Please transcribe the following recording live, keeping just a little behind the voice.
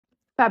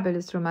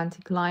fabulous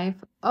romantic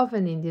life of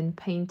an Indian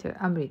painter,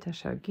 Amrita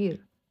Sher-Gil.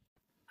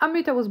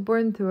 Amrita was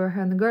born to a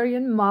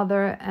Hungarian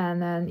mother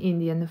and an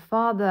Indian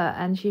father,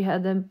 and she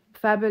had a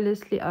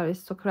fabulously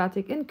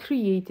aristocratic and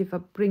creative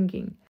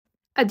upbringing.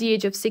 At the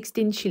age of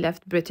 16, she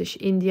left British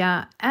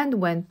India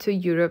and went to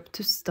Europe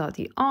to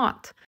study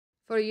art.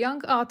 For a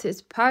young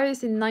artist,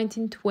 Paris in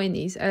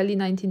 1920s, early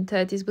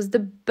 1930s was the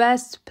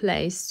best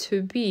place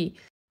to be.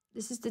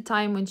 This is the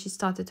time when she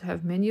started to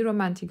have many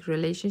romantic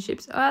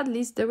relationships, or at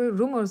least there were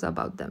rumors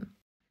about them.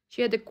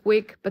 She had a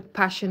quick but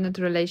passionate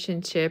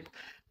relationship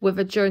with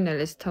a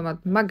journalist, Thomas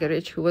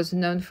Magerich, who was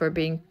known for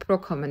being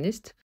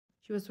pro-communist.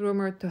 She was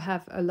rumored to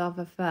have a love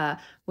affair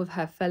with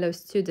her fellow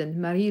student,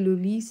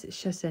 Marie-Louise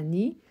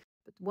Chassaigny.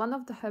 But one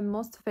of her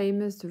most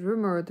famous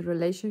rumored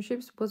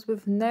relationships was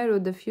with Nehru,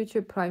 the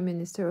future Prime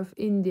Minister of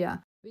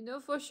India. We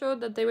know for sure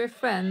that they were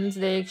friends,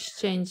 they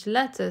exchanged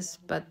letters,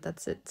 but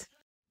that's it.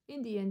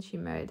 In the end, she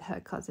married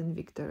her cousin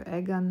Victor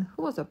Egan,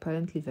 who was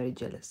apparently very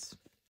jealous.